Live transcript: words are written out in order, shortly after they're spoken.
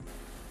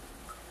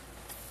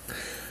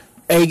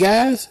Hey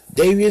guys,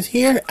 Davius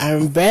here.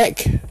 I'm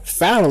back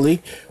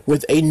finally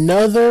with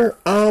another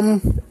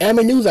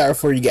anime news hour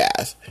for you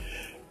guys.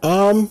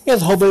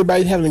 Yes, hope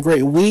everybody's having a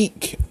great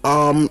week.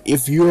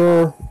 If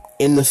you're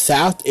in the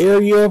South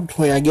area,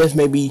 between I guess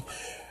maybe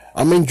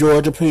I'm in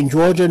Georgia, between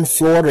Georgia and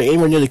Florida,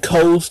 anywhere near the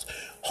coast,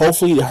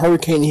 hopefully the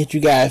hurricane hit you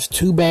guys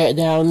too bad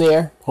down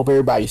there. Hope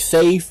everybody's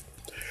safe.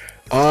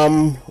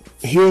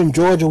 Here in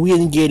Georgia, we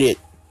didn't get it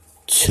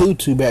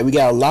too bad. We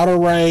got a lot of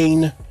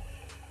rain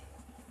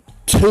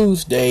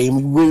Tuesday,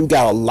 we really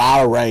got a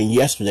lot of rain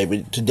yesterday,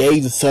 but today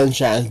the sun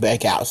shines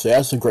back out, so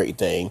that's a great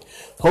thing.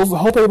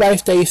 Hope everybody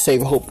stays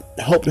safe. Hope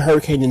the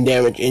hurricane didn't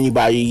damage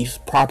anybody's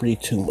property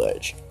too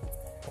much.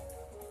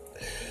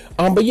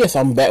 But yes,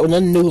 I'm back with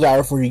another news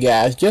hour for you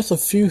guys. Just a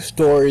few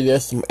stories.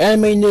 There's some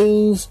anime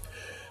news,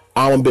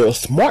 a bit of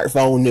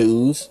smartphone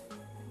news,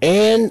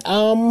 and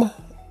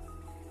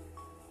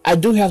I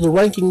do have the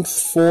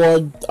rankings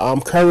for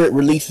current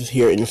releases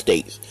here in the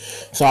States,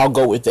 so I'll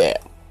go with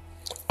that.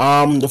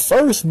 The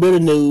first bit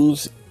of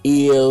news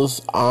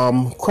is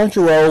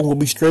Crunchyroll will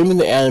be streaming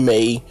the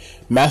anime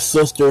My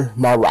Sister,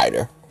 My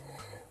Writer.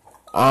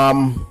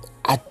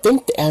 I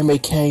think the anime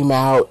came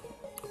out,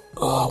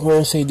 I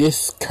want to say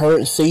this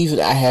current season.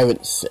 I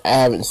haven't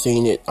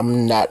seen it.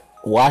 I'm not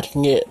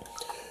watching it.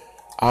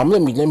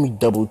 Let me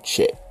double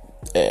check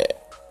that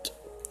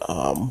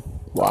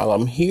while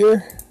I'm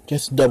here.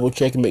 Just double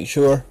check and make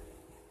sure.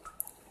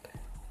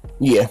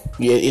 Yeah,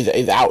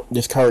 it's out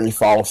this currently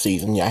fall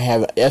season.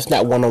 Yeah, that's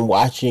not one I'm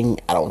watching,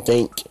 I don't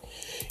think.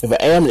 If I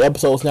am, the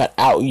episode's not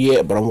out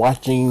yet, but I'm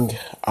watching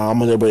a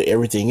little bit of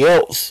everything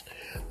else.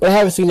 But I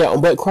haven't seen that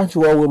one. But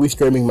Crunchyroll will be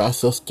streaming My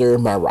Sister,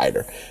 My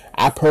Writer.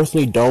 I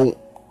personally don't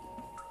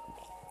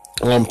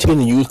tend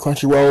to use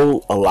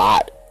Crunchyroll a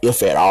lot,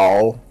 if at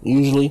all,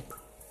 usually.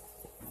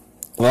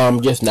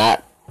 Just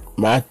not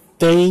my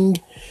thing.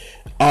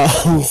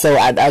 So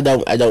I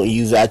don't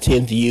use it. I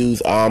tend to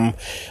use I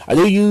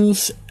do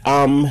use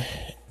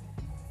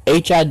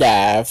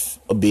HIDive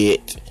a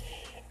bit,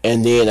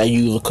 and then I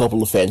use a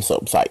couple of fan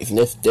sub sites, and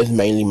that's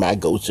mainly my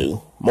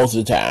go-to most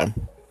of the time.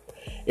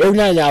 Every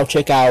now and then I'll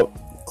check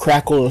out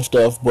Crackle and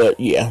stuff, but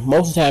yeah,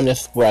 most of the time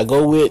that's where I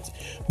go with.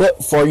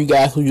 But for you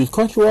guys who use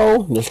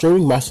Crunchyroll, they're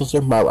streaming My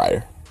Sister, My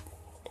Writer.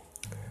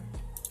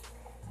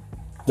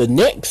 The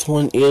next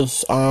one is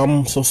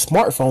some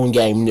smartphone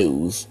game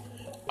news.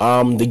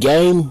 The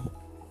game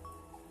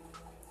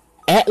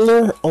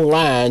Atlas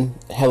Online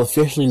has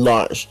officially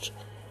launched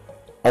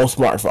on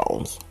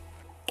smartphones.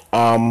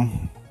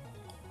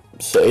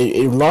 So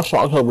it launched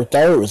on October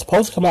 3rd. It was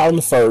supposed to come out on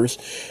the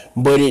 1st,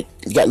 but it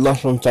got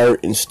launched on the 3rd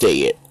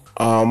instead.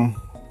 I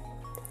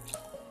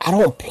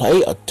don't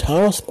play a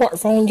ton of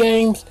smartphone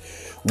games.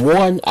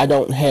 One, I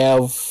don't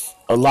have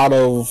a lot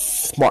of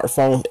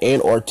smartphones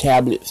and or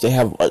tablets that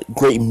have a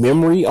great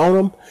memory on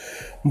them.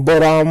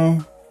 But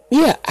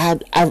yeah,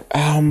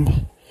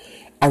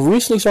 I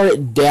recently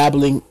started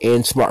dabbling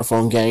in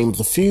smartphone games.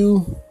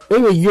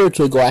 Maybe a year or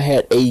two ago, I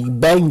had a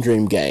Bang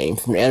Dream game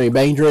from the anime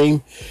Bang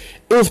Dream.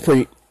 It was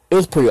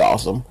pretty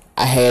awesome.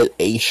 I had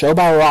a Show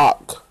by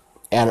Rock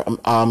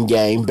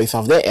game based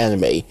off that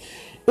anime. It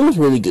was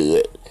really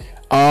good.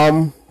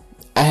 I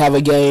have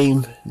a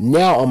game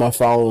now on my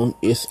phone.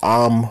 It's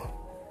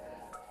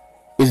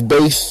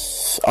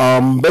based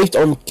on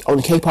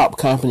the K-pop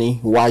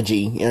company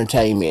YG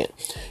Entertainment.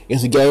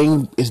 It's a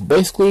game. It's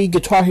basically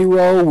Guitar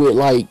Hero with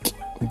like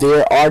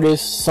their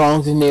artist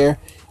songs in there.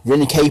 If you're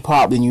into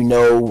K-pop, then you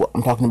know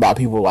I'm talking about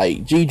people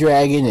like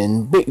G-Dragon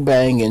and Big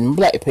Bang and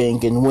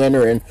Blackpink and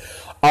Winter and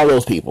all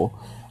those people.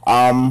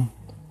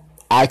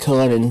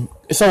 iKON and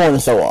so on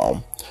and so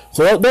on.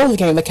 So those are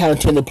games I kind of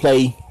tend to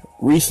play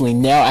recently.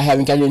 Now I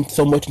haven't gotten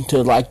so much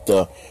into like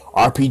the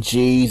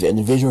RPGs and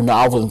the visual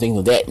novels and things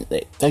of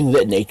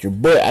that nature.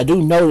 But I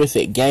do notice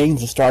that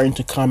games are starting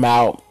to come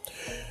out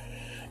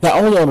not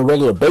only on a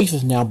regular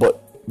basis now, but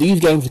these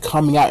games are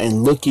coming out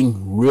and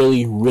looking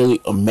really,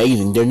 really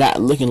amazing. They're not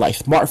looking like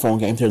smartphone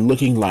games. They're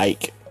looking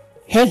like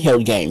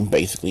handheld games,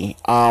 basically.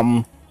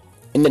 And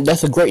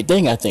that's a great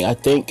thing, I think. I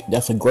think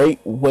that's a great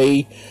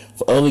way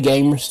for other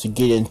gamers to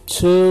get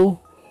into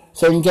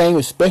certain games,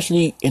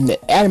 especially in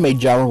the anime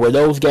genre, where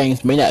those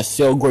games may not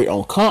sell great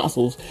on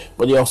consoles,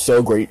 but they'll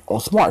sell great on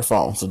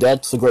smartphones. So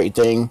that's a great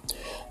thing.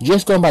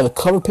 Just going by the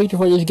cover picture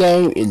for this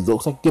game, it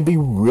looks like it'll be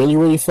really,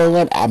 really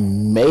fun. I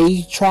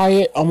may try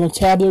it on a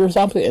tablet or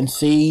something and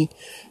see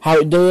how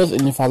it does,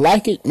 and if I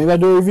like it, maybe I'll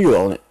do a review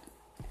on it.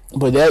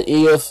 But that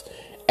is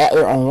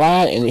Atlas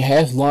Online, and it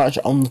has launched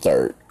on the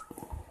 3rd.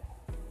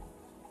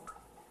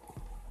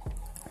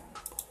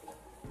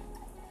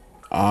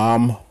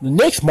 The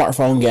next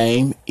smartphone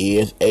game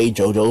is a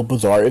JoJo's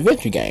Bizarre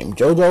Adventure game.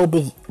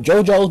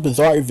 JoJo's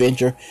Bizarre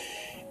Adventure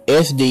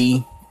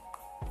SD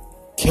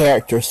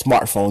character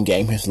smartphone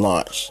game has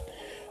launched.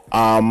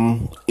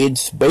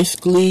 It's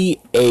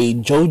basically a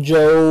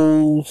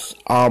JoJo's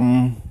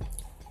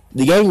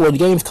the game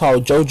is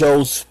called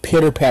JoJo's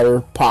Pitter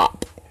Patter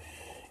Pop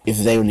is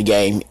the name of the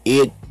game.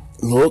 It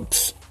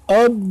looks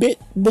a bit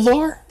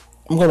bizarre.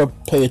 I'm gonna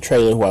play the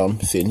trailer while I'm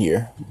sitting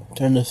here.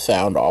 Turn the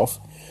sound off.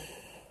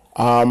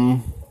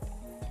 There's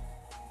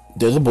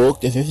a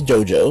book that says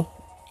JoJo.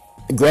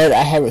 Granted,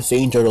 I haven't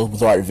seen JoJo's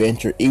Bizarre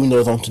Adventure, even though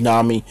it's on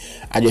Toonami.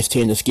 I just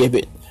tend to skip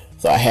it,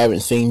 so I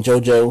haven't seen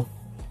JoJo.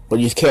 But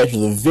these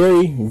characters are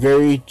very,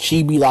 very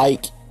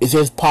chibi-like. It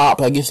says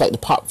pop, I guess like the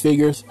pop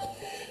figures.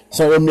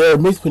 So they're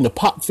mixed between the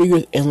pop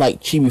figures and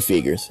like chibi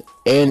figures,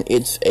 and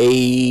it's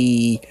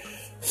a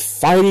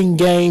fighting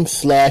game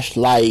slash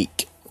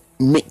like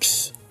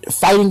mix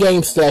fighting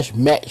game slash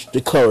match the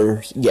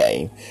colors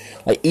game.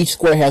 Like each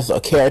square has a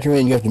character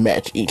and you have to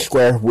match each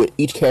square with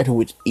each character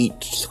with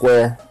each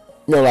square.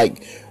 You know,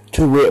 like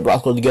 2 red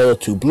blocks go together,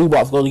 2 blue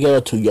blocks go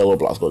together, 2 yellow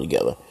blocks go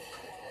together.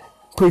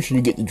 Pretty sure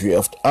you get the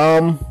drift.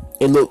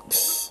 It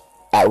looks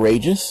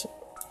outrageous,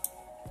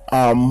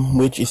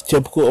 which is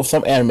typical of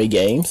some anime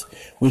games,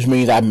 which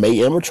means I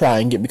may end up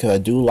trying it because I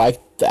do like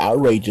the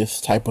outrageous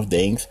type of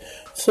things.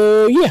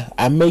 So yeah,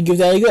 I may give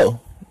that a go.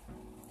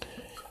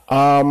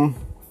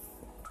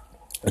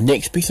 The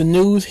next piece of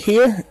news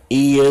here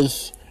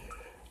is,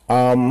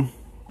 and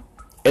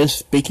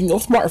speaking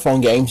of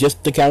smartphone games,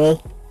 just to kind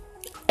of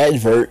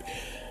advert,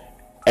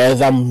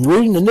 as I'm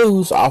reading the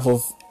news off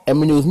of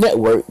Anime News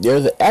Network,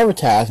 there's an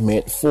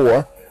advertisement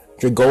for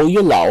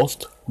Dragalia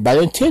Lost by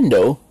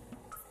Nintendo,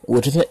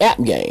 which is an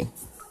app game.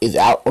 It's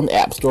out on the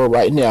App Store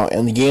right now,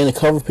 and again, the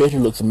cover picture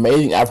looks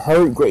amazing. I've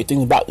heard great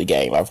things about the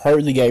game. I've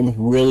heard the game is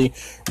really,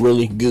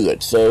 really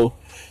good, so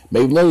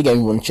maybe another game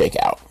you want to check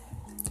out.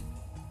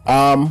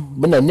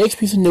 But the next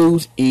piece of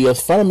news is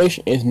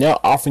Funimation is now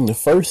offering the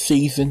first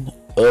season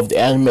of the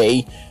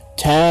anime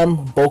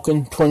Time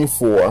Boken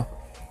 24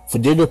 for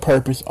digital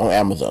purpose on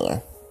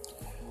Amazon.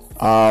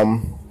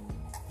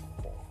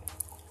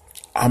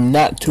 I'm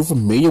not too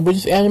familiar with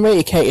this anime.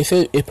 It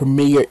says it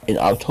premiered in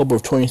October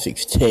of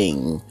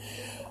 2016.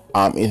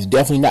 It's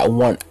definitely not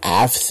one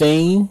I've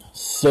seen.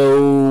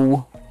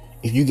 So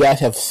if you guys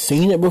have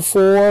seen it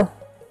before,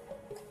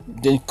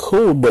 then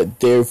cool. But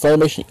their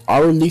Funimation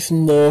are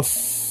releasing the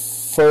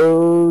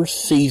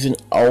first season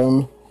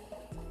on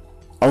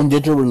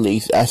digital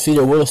release. I see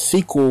there was a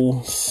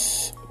sequel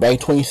back in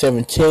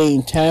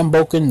 2017, Time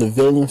Boken: The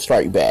Villain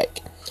Strike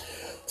Back.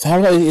 So how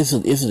long is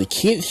it a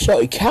kids show?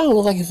 It kind of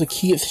looks like it's a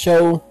kids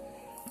show.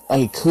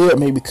 Like it could,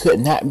 maybe could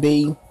not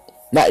be.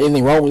 Not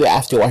anything wrong with it.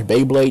 I still watch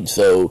Beyblade,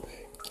 so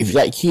if you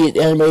like kid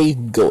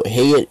anime, go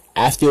ahead.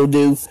 I still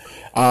do.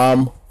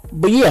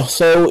 But yeah,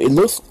 so it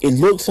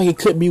looks like it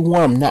could be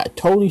one. I'm not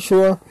totally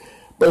sure.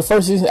 But the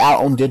first season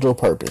out on digital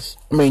purpose.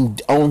 I mean,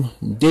 on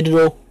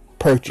digital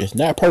purchase,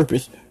 not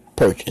purpose,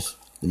 purchase.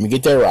 Let me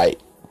get that right.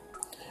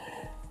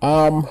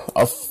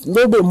 A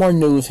little bit more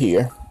news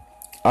here.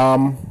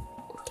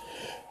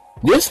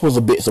 This was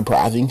a bit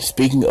surprising.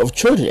 Speaking of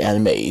children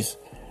animes,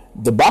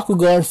 the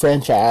Bakugan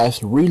franchise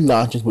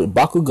relaunches with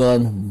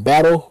Bakugan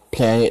Battle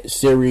Planet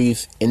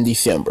series in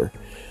December.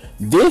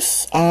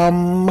 This,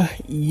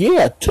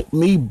 took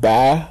me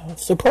by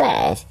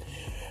surprise.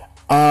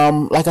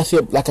 Like I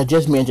said, like I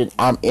just mentioned,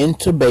 I'm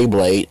into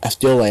Beyblade. I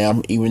still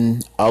am,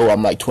 even though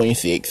I'm like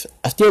 26.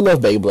 I still love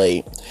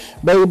Beyblade.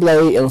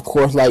 Beyblade, and of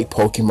course, like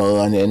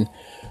Pokemon and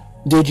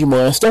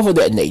Digimon and stuff of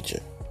that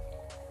nature.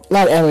 A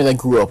lot of anime I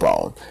grew up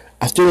on.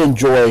 I still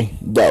enjoy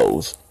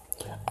those.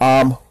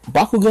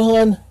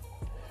 Bakugan,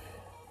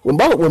 when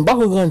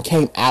Bakugan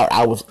came out,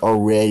 I was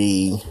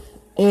already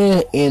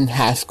in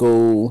high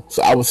school,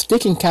 so I was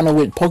sticking kind of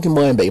with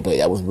Pokemon and Beyblade.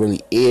 That was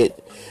really it.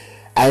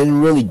 I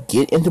didn't really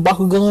get into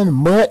Bakugan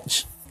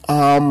much.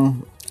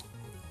 I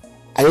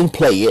didn't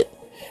play it.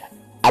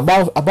 I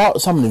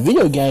bought some of the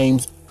video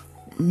games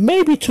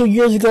maybe 2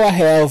 years ago. I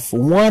have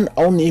one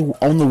on the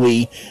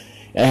Wii,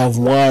 and I have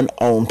one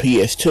on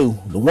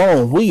PS2. The one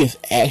on Wii is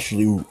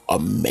actually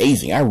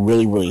amazing. I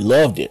really, really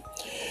loved it.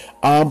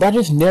 But I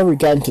just never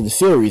got into the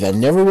series. I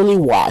never really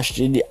watched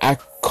it. I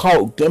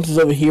caught glimpses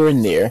of it here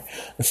and there.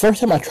 The first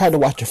time I tried to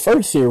watch the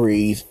first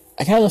series,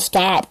 I kind of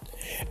stopped.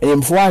 And then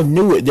before I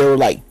knew it, there were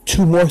like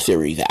 2 more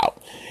series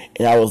out.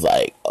 And I was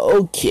like,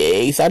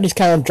 okay. So I just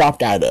kind of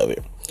dropped out of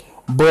it.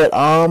 But,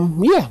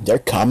 yeah, they're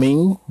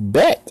coming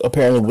back,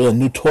 apparently, with a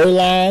new toy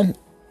line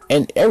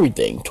and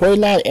everything. Toy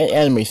line and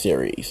anime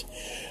series.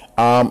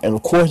 And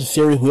of course, the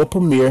series will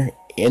premiere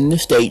in the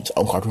States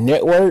on Cartoon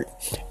Network.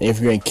 And if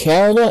you're in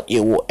Canada,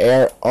 it will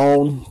air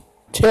on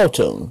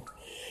Teletoon.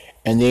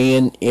 And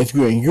then if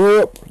you're in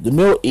Europe, the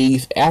Middle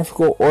East,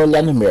 Africa, or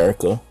Latin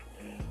America,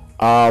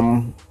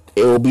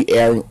 it will be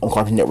airing on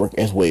Cartoon Network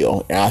as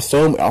well. And I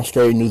assume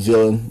Australia, New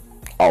Zealand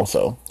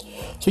also.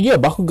 So yeah,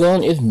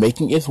 Bakugan is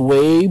making its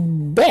way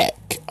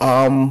back.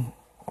 I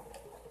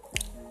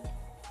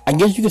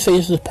guess you could say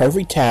this is the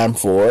perfect time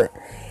for it.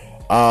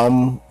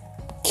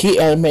 Kid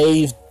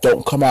animes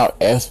don't come out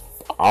as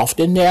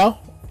often now.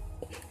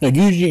 Now,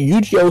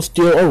 Yu-Gi-Oh's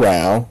still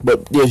around,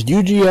 but there's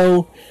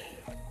Yu-Gi-Oh!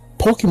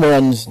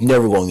 Pokemon's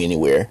never going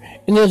anywhere.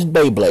 And there's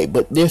Beyblade,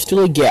 but there's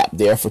still a gap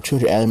there for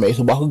children anime.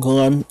 So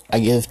Bakugan, I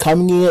guess, is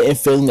coming in and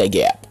filling that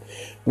gap,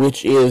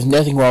 which is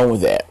nothing wrong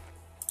with that.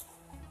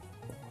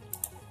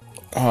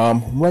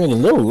 Running a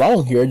little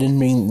long here, didn't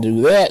mean to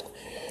do that.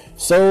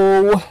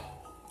 So,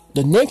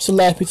 the next to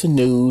last piece of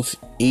news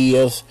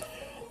is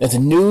There's a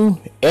new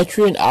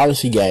Etrian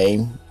Odyssey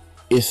game.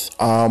 It's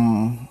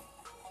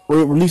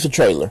released a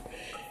trailer.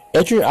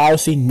 Etrian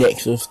Odyssey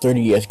Nexus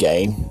 3DS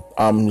game.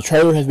 The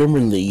trailer has been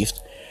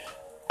released.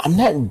 I'm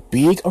not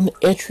big on the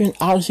Etrian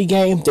Odyssey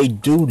games. They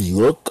do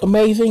look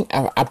amazing.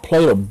 I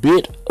played a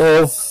bit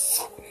of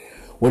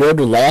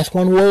whatever the last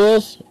one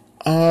was.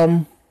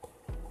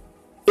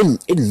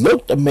 It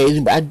looked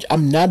amazing, but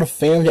I'm not a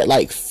fan of that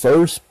like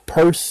first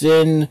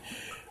person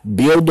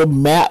build a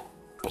map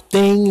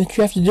thing that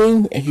you have to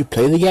do as you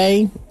play the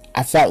game.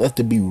 I found that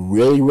to be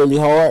really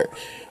hard.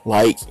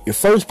 Like, your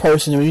first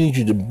person, we need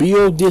you to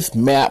build this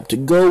map to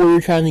go where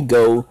you're trying to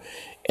go,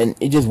 and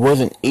it just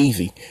wasn't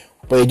easy.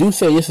 But they do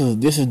say this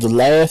is the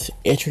last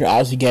Etrian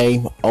Odyssey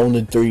game on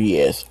the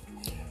 3DS,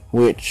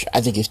 which I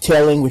think is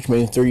telling, which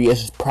means 3DS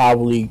is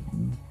probably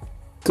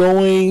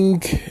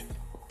going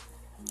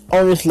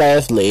on its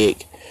last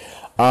leg.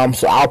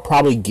 So I'll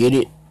probably get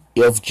it,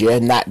 if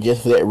just not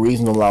just for that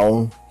reason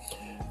alone.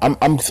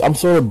 I'm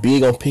sort of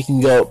big on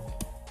picking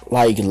up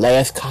like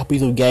last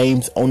copies of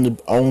games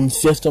on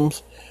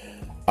systems,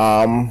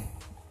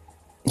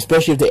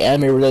 especially if they're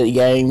anime related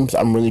games.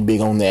 I'm really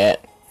big on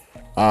that.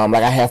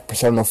 Like I have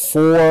Persona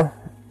 4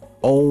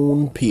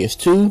 on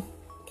PS2,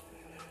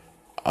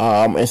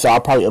 and so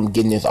I'll probably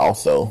getting this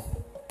also.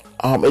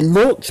 It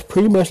looks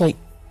pretty much like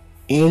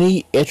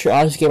any Etrian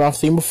Odyssey game I've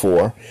seen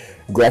before.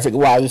 Graphic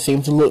wise, it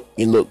seems to look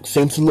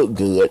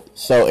good.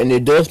 So, and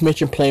it does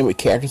mention playing with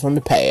characters from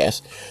the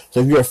past.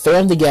 So if you're a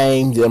fan of the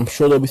game, then I'm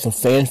sure there'll be some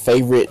fan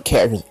favorite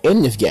characters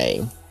in this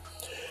game.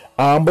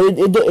 But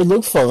it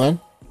looks fun.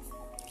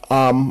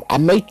 I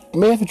may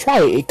have to try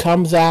it. It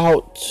comes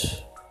out.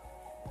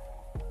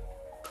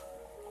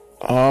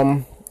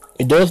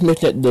 It does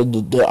mention that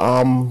the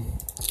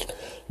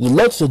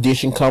Deluxe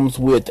edition comes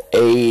with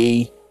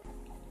a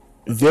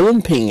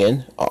villain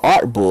pen, an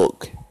art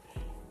book,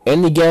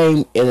 and the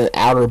game in an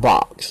outer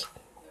box.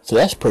 So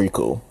that's pretty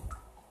cool.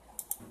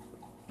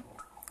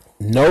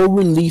 No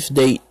release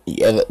date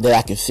that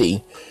I can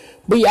see,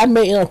 but yeah, I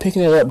may end up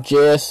picking it up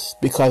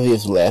just because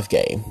it's the last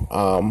game.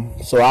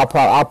 So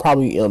I'll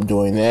probably end up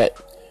doing that.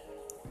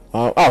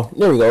 Oh,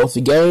 there we go.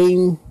 The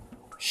game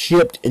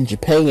shipped in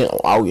Japan on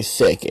August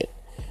 2nd.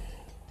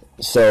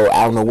 So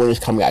I don't know when it's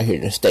coming out here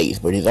in the States,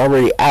 but it's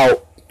already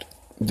out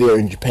there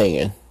in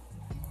Japan.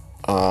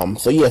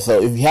 So yeah,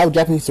 so if you have a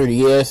Japanese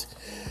 3DS,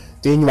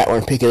 then you might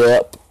want to pick it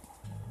up.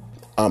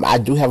 I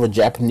do have a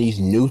Japanese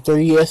new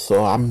 3DS,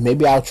 so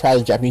maybe I'll try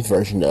the Japanese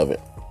version of it.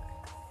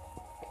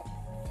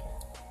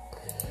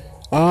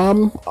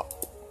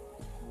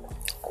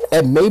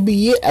 That may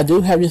be it. I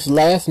do have this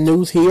last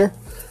news here.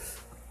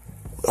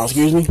 Oh,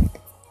 excuse me.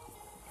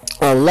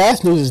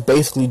 Last news is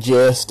basically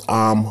just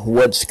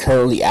what's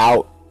currently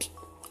out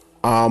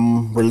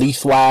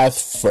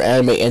release-wise for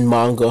anime and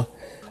manga.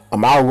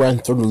 I'll run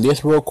through the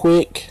list real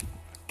quick.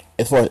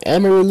 As far as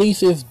anime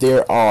releases,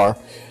 there are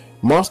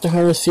Monster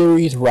Hunter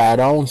series Ride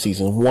On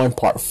Season 1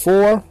 Part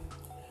 4,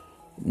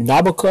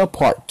 Naboka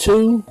Part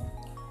 2,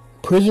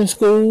 Prison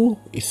School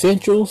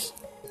Essentials,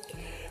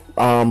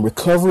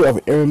 Recovery of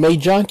an MMA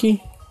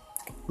Junkie,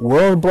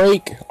 World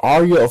Break,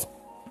 Aria of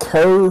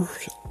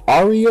Curse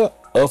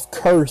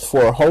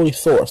for a Holy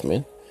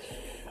Swordsman,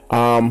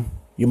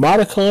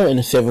 Yamada-kun and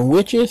the Seven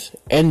Witches,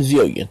 and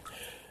Zillion.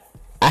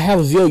 I have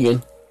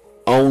Zillion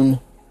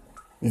on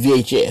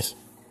VHS.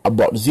 I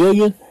bought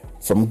Zillion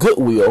from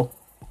Goodwill,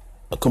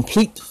 a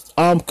complete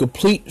 5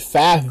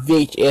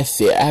 VHS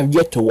set. I have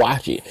yet to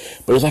watch it,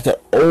 but it's like an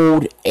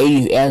old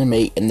 80s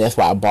anime, and that's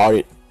why I bought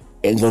it,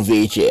 and it's on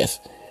VHS.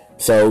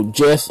 So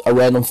just a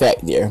random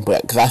fact there,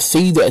 but because I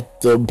see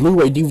that the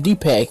Blu-ray DVD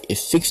pack is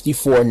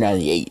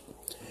 $64.98.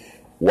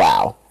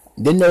 Wow,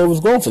 didn't know it was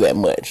going for that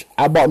much.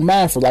 I bought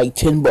mine for like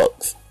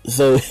 $10.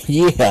 So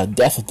yeah,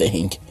 that's a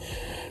thing.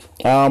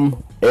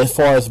 As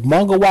far as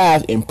manga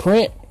wise in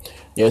print,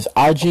 there's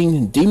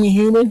Ajin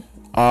Demi-Human,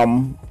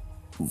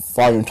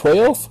 Volume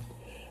 12,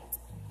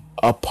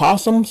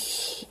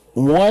 Opossums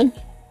 1,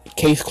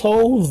 Case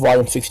Closed,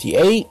 Volume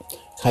 68,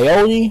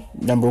 Coyote,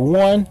 number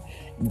 1,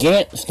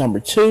 Gantz, number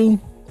 2,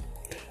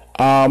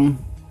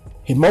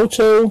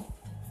 Himoto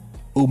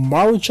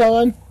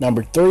Umaru-chan,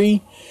 number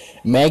 3,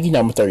 Maggie,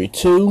 number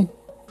 32,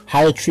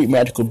 How to Treat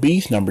Magical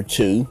Beasts, number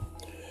 2,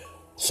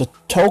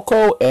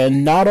 Satoko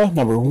and Nada,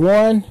 number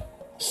 1,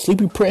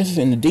 Sleepy Princess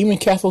in the Demon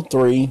Castle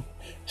 3,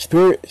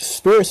 Spirit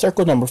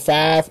Circle number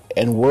 5,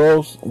 and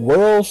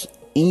World's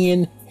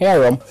End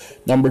Harem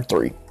number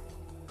 3.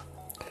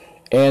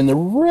 And the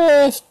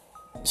rest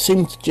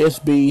seems to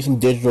just be some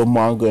digital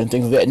manga and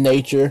things of that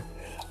nature.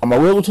 I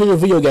will go to the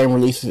video game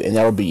releases, and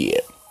that'll be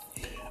it.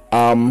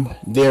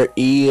 There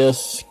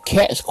is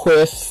Cat's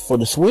Quest for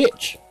the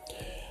Switch,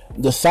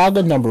 The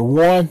Saga number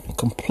 1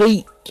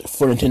 complete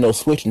for Nintendo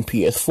Switch and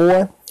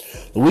PS4,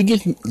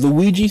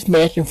 Luigi's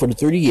Mansion for the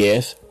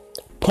 3DS,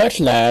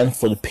 Punchline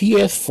for the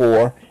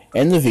PS4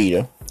 and the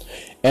Vita,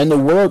 and The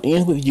World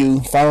Ends With You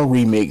Final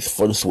Remix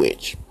for the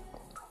Switch.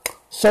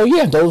 So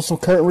yeah, those are some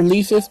current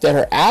releases that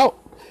are out.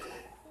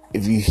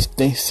 If you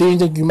see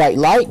anything you might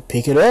like,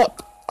 pick it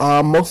up.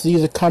 Most of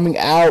these are coming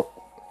out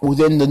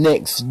within the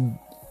next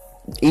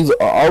either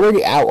are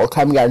already out or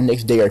coming out the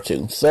next day or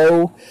two.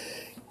 So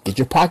get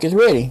your pockets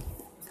ready.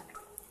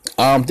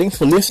 Thanks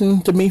for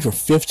listening to me for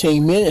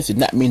 15 minutes. Did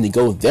not mean to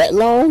go that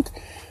long.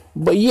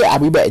 But yeah, I'll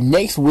be back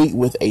next week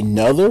with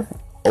another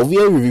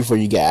OVA review for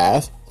you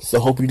guys. So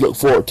hope you look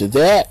forward to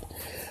that.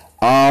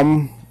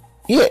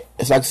 Yeah,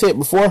 as like I said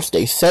before,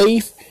 stay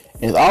safe.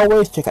 And as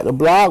always, check out the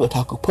blog at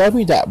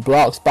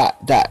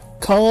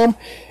otakupuppy.blogspot.com.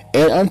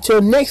 And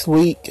until next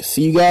week,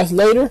 see you guys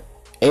later.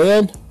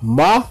 And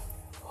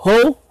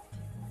Maho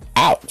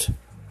out.